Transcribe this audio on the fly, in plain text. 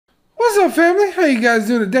up, family? How you guys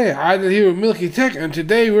doing today? I'm here with Milky Tech, and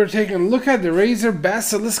today we're taking a look at the Razer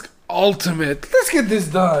Basilisk Ultimate. Let's get this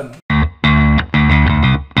done.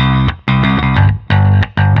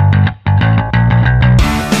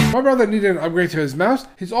 My brother needed an upgrade to his mouse.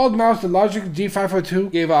 His old mouse, the Logic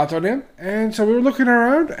G502, gave out on him, and so we were looking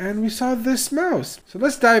around and we saw this mouse. So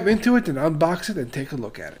let's dive into it and unbox it and take a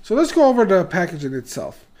look at it. So let's go over the packaging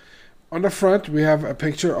itself. On the front, we have a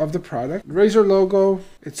picture of the product. Razer logo.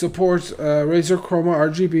 It supports Razer Chroma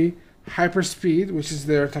RGB, Hyperspeed, which is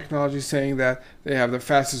their technology saying that they have the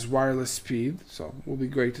fastest wireless speed, so will be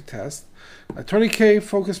great to test. A 20K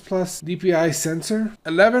Focus Plus DPI sensor,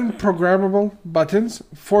 11 programmable buttons,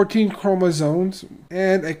 14 chroma zones,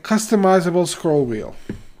 and a customizable scroll wheel.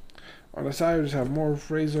 On the side, we just have more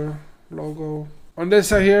Razer logo. On this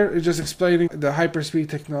side here, it's just explaining the Hyperspeed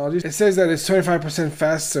technology. It says that it's 25%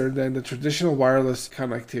 faster than the traditional wireless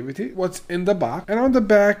connectivity, what's in the box. And on the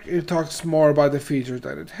back, it talks more about the features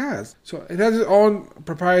that it has. So it has its own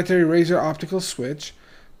proprietary Razer optical switch.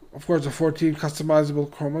 Of course, the 14 customizable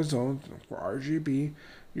chroma zones for RGB.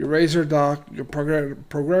 Your Razer dock, your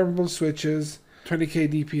programmable switches,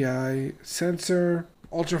 20K DPI sensor,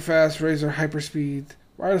 ultra-fast Razer Hyperspeed,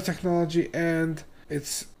 wireless technology, and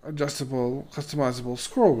it's adjustable, customizable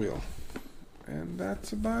scroll wheel. And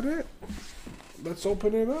that's about it. Let's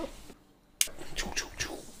open it up.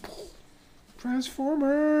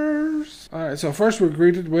 Transformers! Alright, so first we're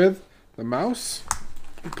greeted with the mouse.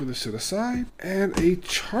 We put this to the side. And a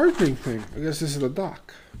charging thing. I guess this is the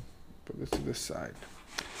dock. Put this to this side.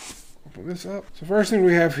 Open this up. So first thing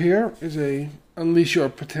we have here is a Unleash Your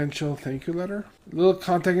Potential thank you letter. A little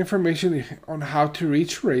contact information on how to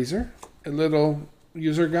reach Razer. A little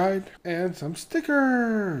user guide and some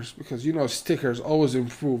stickers, because you know stickers always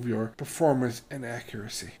improve your performance and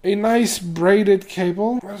accuracy. A nice braided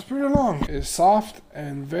cable that's pretty long. It's soft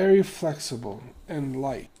and very flexible and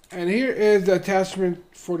light. And here is the attachment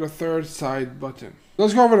for the third side button.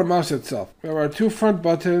 Let's go over the mouse itself. We have our two front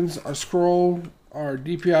buttons, our scroll, our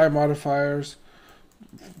DPI modifiers,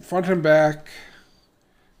 front and back,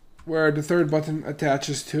 where the third button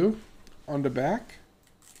attaches to on the back.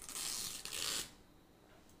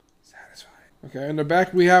 Okay, in the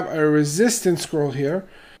back we have a resistance scroll here.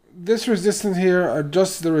 This resistance here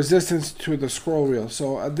adjusts the resistance to the scroll wheel.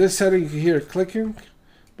 So at this setting you can hear it clicking,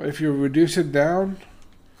 but if you reduce it down,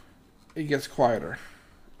 it gets quieter.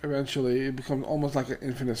 Eventually it becomes almost like an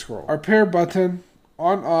infinite scroll. Our pair button,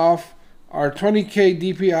 on off, our 20K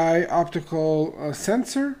DPI optical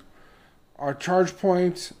sensor, our charge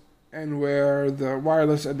point, and where the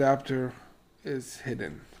wireless adapter is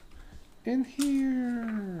hidden. In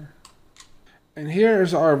here. And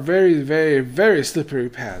here's our very slippery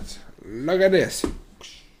pads. Look at this.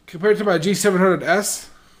 Compared to my G700S,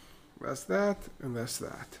 that's that and that's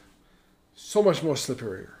that. So much more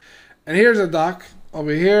slippery. And here's a dock.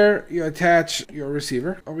 Over here, you attach your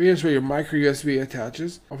receiver. Over here's where your micro USB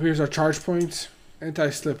attaches. Over here's our charge points,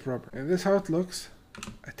 anti-slip rubber. And this is how it looks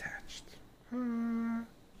attached.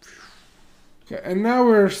 Okay, and now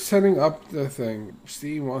we're setting up the thing.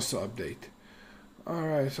 Steam wants to update.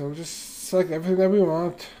 Alright, so just select everything that we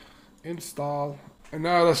want, install, and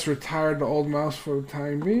now let's retire the old mouse for the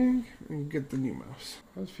time being and get the new mouse.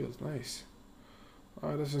 That feels nice.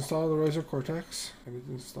 Alright, let's install the Razer Cortex. And it's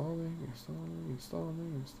installing,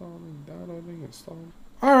 downloading, installing.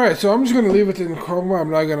 Alright, so I'm just going to leave it in Chroma.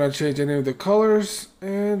 I'm not going to change any of the colors,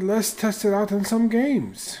 and let's test it out in some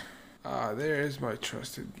games. There is my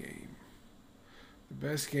trusted game. The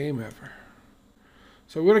best game ever.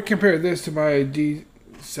 So we're going to compare this to my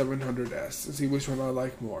G700S and see which one I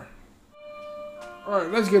like more.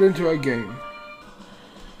 Alright, let's get into a game.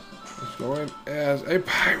 Let's go in as a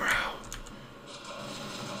Pyro.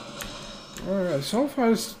 Alright, so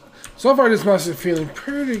far this mouse is feeling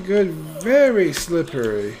pretty good. Very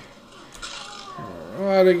slippery.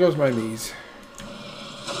 Oh, there goes my knees.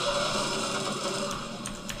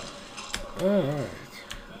 Alright.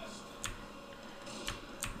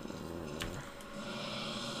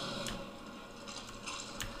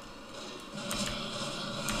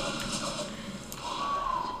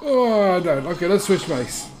 Oh, no. Okay, let's switch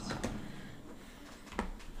mice.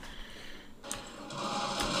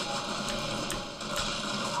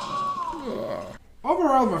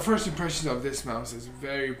 Overall, my first impression of this mouse is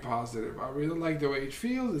very positive. I really like the way it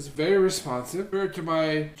feels. It's very responsive. Compared to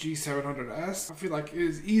my G700S, I feel like it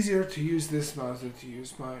is easier to use this mouse than to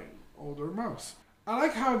use my older mouse. I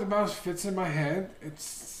like how the mouse fits in my hand.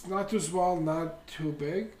 It's not too small, not too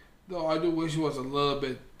big. though I do wish it was a little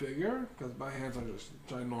bit bigger because my hands are just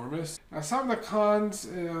ginormous. Now some of the cons,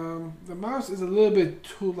 the mouse is a little bit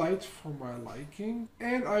too light for my liking,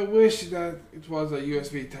 and I wish that it was a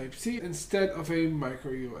USB Type-C instead of a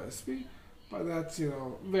micro USB. But that's,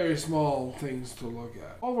 very small things to look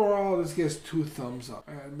at. Overall, this gets 2 thumbs up.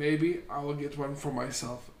 And maybe I will get one for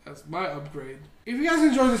myself as my upgrade. If you guys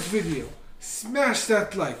enjoyed this video, smash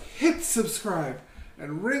that like, hit subscribe,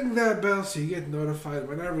 and ring that bell so you get notified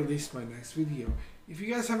when I release my next video. If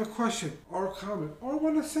you guys have a question or a comment or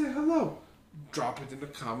want to say hello, drop it in the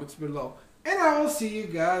comments below. And I will see you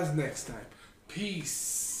guys next time.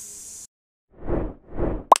 Peace.